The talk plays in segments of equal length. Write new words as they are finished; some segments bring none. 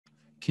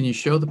Can you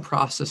show the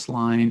process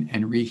line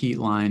and reheat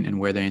line and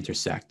where they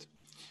intersect?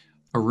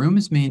 A room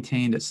is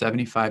maintained at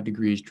 75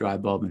 degrees dry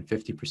bulb and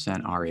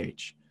 50%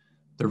 RH.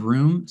 The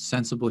room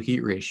sensible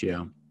heat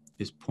ratio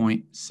is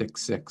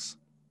 0.66.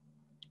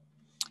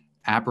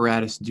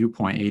 Apparatus dew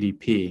point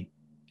ADP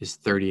is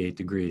 38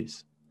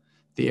 degrees.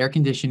 The air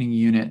conditioning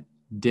unit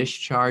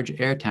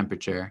discharge air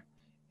temperature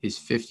is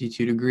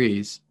 52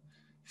 degrees,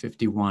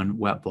 51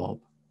 wet bulb.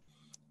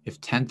 If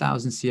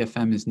 10,000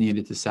 CFM is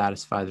needed to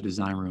satisfy the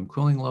design room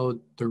cooling load,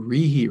 the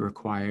reheat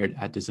required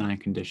at design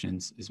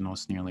conditions is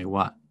most nearly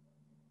what?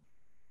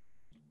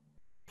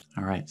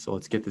 All right, so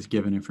let's get this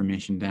given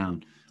information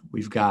down.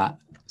 We've got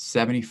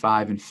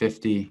 75 and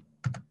 50%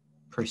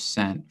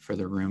 for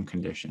the room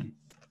condition.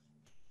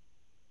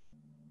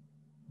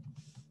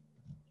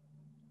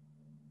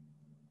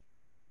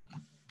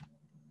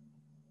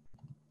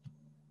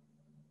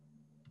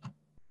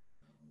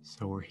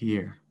 So we're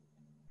here.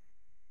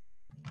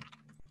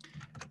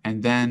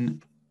 And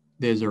then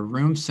there's a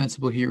room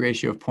sensible heat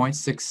ratio of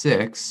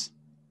 0.66.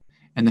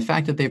 And the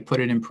fact that they've put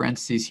it in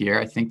parentheses here,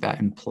 I think that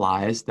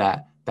implies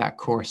that that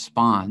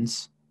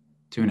corresponds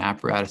to an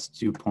apparatus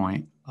dew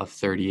point of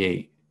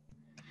 38.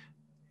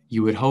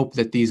 You would hope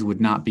that these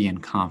would not be in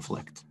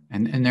conflict.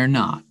 And they're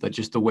not, but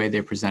just the way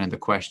they presented the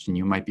question,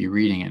 you might be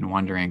reading it and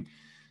wondering,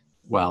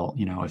 well,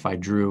 you know, if I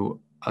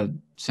drew a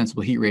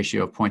sensible heat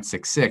ratio of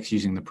 0.66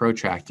 using the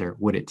protractor,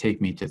 would it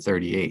take me to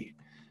 38?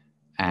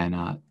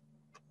 And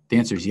the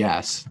answer is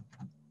yes,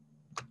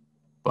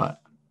 but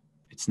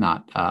it's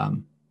not.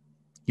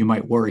 You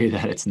might worry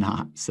that it's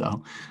not.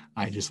 So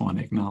I just want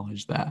to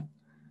acknowledge that.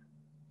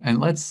 And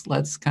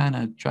let's kind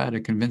of try to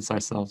convince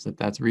ourselves that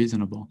that's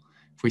reasonable.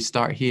 If we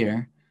start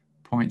here,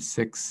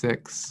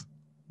 0.66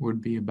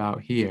 would be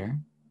about here.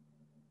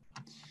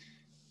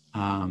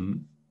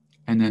 And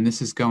then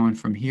this is going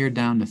from here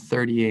down to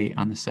 38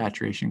 on the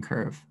saturation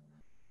curve.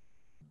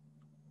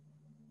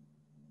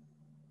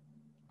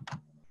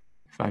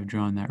 If I've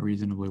drawn that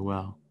reasonably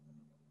well.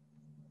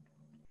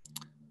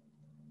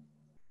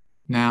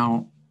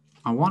 Now,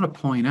 I want to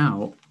point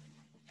out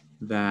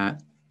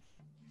that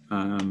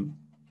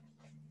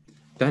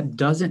that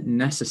doesn't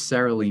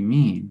necessarily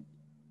mean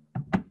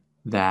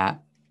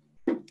that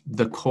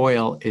the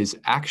coil is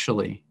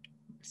actually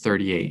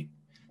 38.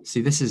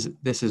 See, this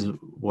is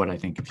what I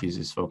think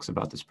confuses folks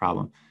about this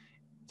problem.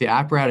 The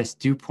apparatus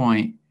dew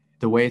point,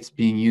 the way it's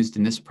being used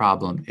in this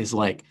problem, is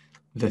like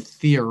the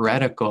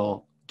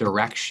theoretical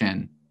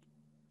direction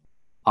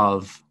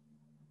of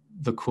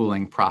the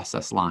cooling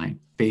process line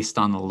based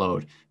on the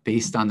load,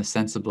 based on the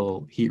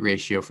sensible heat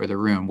ratio for the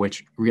room,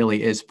 which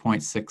really is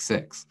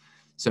 0.66.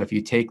 So if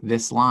you take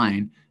this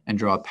line and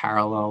draw a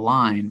parallel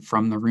line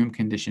from the room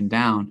condition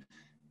down,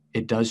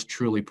 it does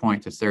truly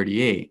point to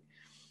 38.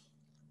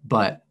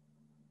 But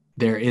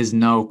there is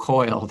no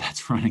coil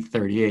that's running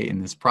 38 in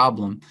this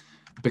problem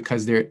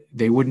because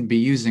they wouldn't be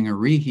using a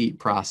reheat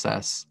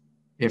process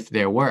if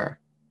there were.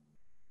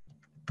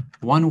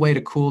 One way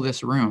to cool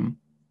this room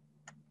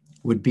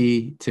would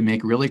be to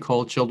make really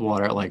cold chilled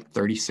water, like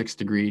 36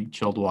 degree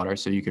chilled water,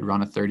 so you could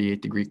run a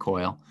 38 degree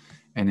coil,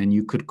 and then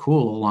you could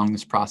cool along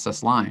this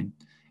process line.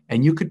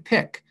 And you could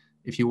pick,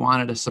 if you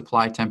wanted a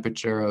supply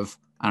temperature of,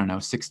 I don't know,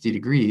 60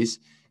 degrees,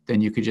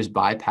 then you could just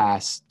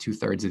bypass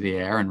 2/3 of the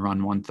air and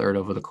run 1/3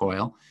 over the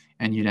coil,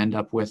 and you'd end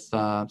up with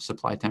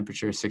supply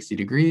temperature of 60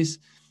 degrees,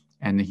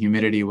 and the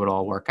humidity would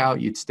all work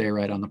out. You'd stay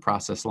right on the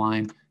process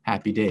line,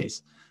 happy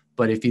days.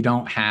 But if you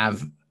don't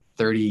have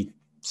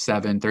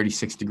 37,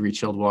 36 degree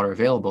chilled water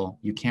available,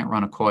 you can't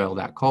run a coil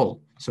that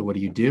cold. So what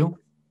do? You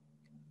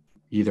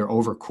either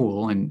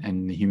overcool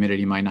and the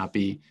humidity might not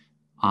be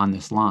on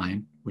this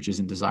line, which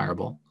isn't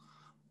desirable,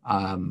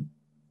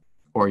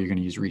 or you're going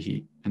to use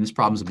reheat. And this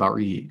problem is about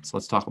reheat. So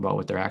let's talk about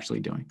what they're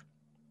actually doing.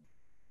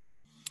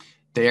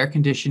 The air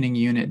conditioning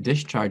unit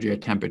discharge air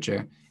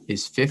temperature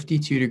is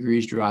 52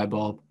 degrees dry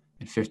bulb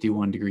and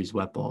 51 degrees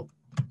wet bulb.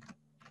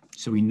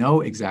 So we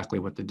know exactly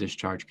what the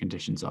discharge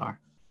conditions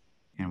are,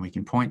 and we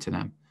can point to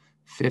them.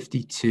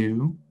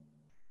 52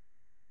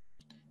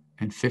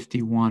 and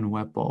 51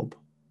 wet bulb,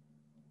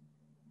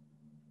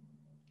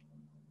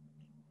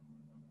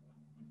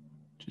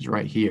 which is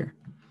right here.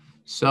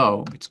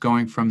 So it's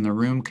going from the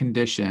room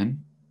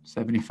condition,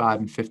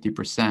 75 and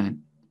 50%.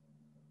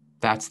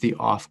 That's the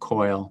off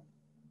coil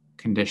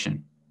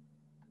condition.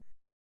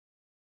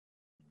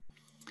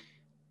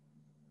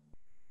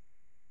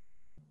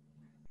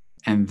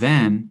 And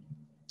then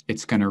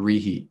it's going to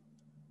reheat.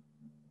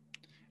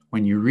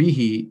 When you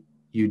reheat,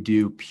 you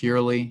do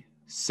purely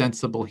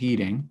sensible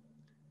heating.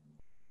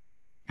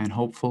 And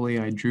hopefully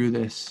I drew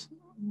this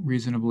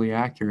reasonably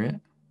accurate.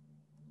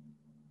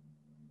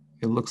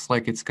 It looks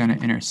like it's going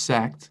to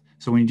intersect.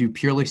 So when you do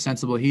purely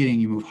sensible heating,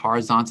 you move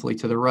horizontally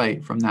to the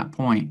right from that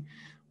point.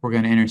 We're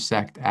going to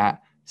intersect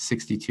at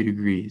 62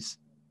 degrees.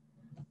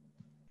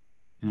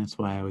 And that's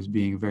why I was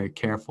being very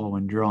careful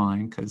when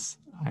drawing, because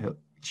I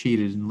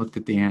cheated and looked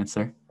at the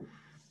answer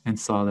and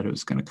saw that it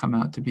was going to come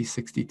out to be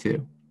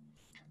 62.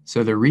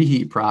 So the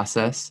reheat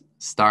process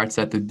starts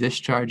at the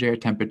discharge air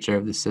temperature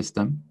of the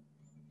system.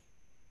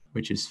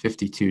 which is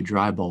 52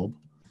 dry bulb,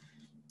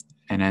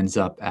 and ends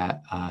up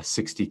at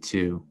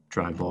 62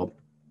 dry bulb.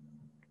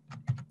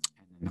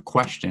 And the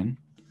question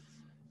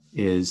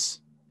is,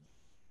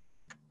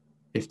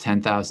 if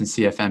 10,000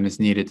 CFM is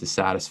needed to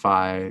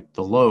satisfy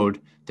the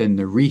load, then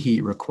the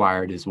reheat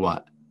required is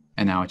what?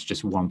 And now it's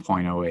just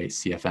 1.08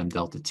 CFM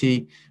delta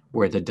T,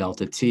 where the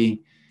delta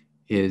T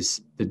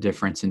is the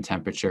difference in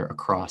temperature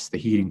across the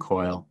heating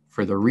coil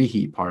for the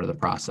reheat part of the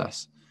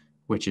process,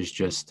 which is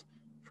just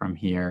from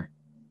here,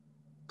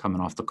 coming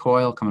off the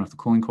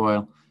cooling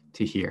coil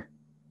to here.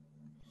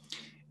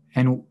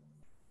 And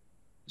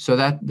so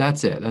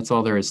that's it. That's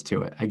all there is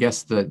to it. I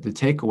guess the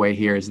takeaway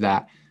here is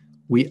that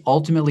we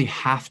ultimately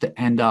have to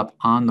end up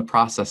on the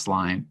process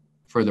line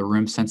for the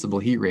room sensible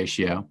heat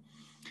ratio.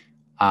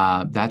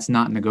 That's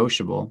not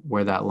negotiable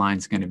where that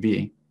line's going to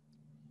be.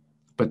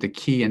 But the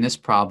key in this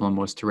problem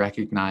was to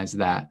recognize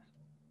that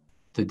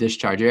the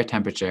discharge air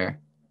temperature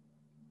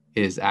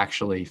is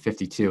actually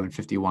 52 and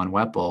 51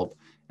 wet bulb,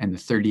 and the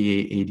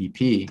 38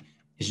 ADP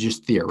is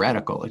just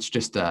theoretical. It's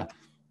just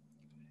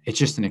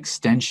an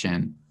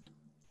extension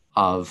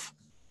of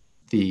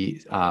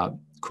the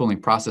cooling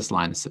process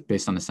line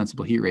based on the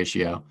sensible heat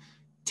ratio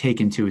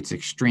taken to its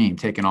extreme,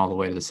 taken all the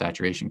way to the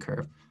saturation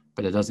curve.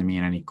 But it doesn't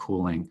mean any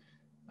cooling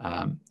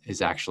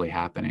is actually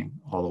happening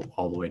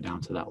all the way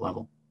down to that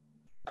level.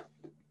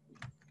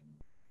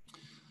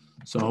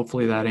 So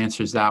hopefully that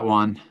answers that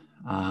one.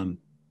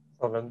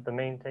 So the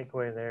main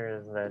takeaway there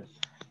is that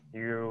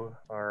you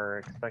are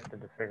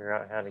expected to figure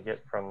out how to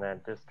get from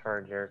that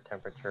discharge air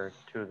temperature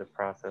to the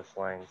process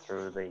line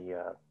through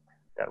the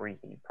that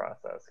reheat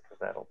process, because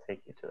that'll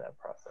take you to that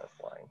process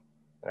line.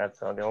 And that's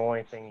the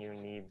only thing you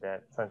need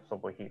that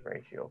sensible heat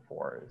ratio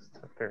for, is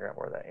to figure out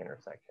where that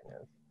intersection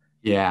is.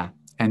 Yeah,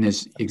 and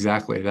that's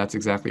exactly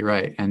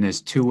right. And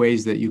there's two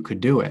ways that you could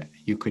do it.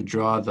 You could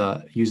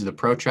use the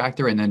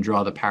protractor and then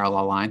draw the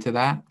parallel line to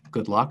that.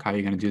 Good luck. How are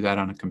you going to do that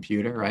on a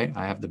computer, right?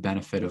 I have the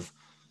benefit of,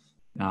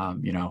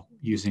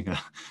 using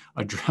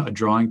a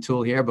drawing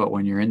tool here, but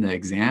when you're in the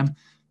exam,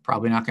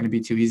 probably not going to be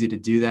too easy to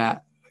do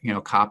that,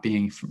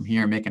 copying from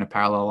here and making a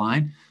parallel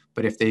line.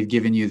 But if they've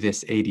given you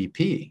this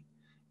ADP,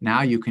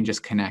 now you can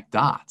just connect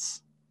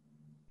dots.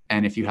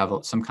 And if you have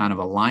some kind of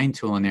a line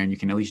tool in there and you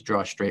can at least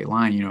draw a straight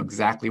line, you know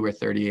exactly where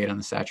 38 on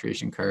the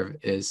saturation curve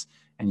is,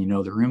 and you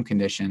know the room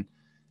condition,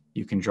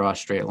 you can draw a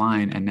straight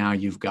line, and now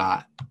you've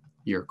got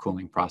your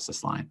cooling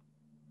process line.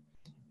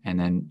 And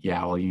then,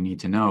 yeah, all you need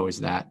to know is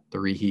that the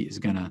reheat is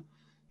going to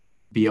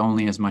be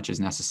only as much as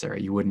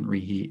necessary. You wouldn't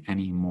reheat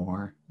any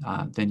more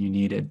than you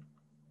needed.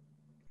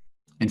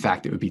 In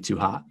fact, it would be too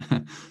hot.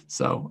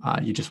 So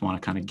you just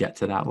want to kind of get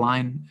to that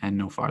line and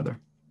no farther.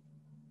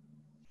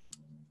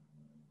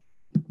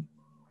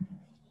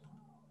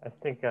 I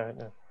think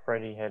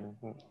Freddie had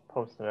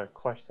posted a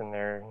question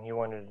there. He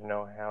wanted to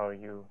know how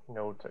you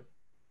know to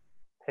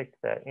pick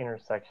that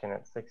intersection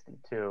at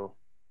 62.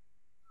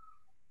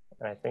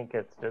 And I think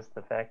it's just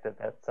the fact that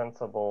that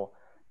sensible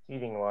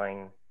heating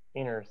line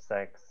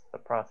intersects the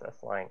process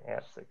line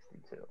at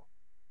 62.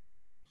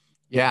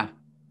 Yeah.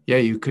 Yeah,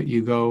 you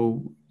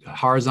go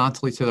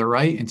horizontally to the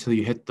right until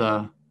you hit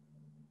the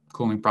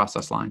cooling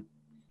process line.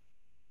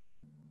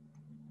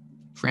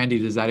 Frandy,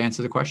 does that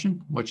answer the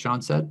question, what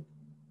Sean said?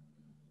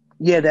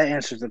 Yeah, that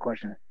answers the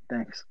question.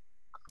 Thanks.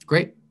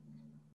 Great.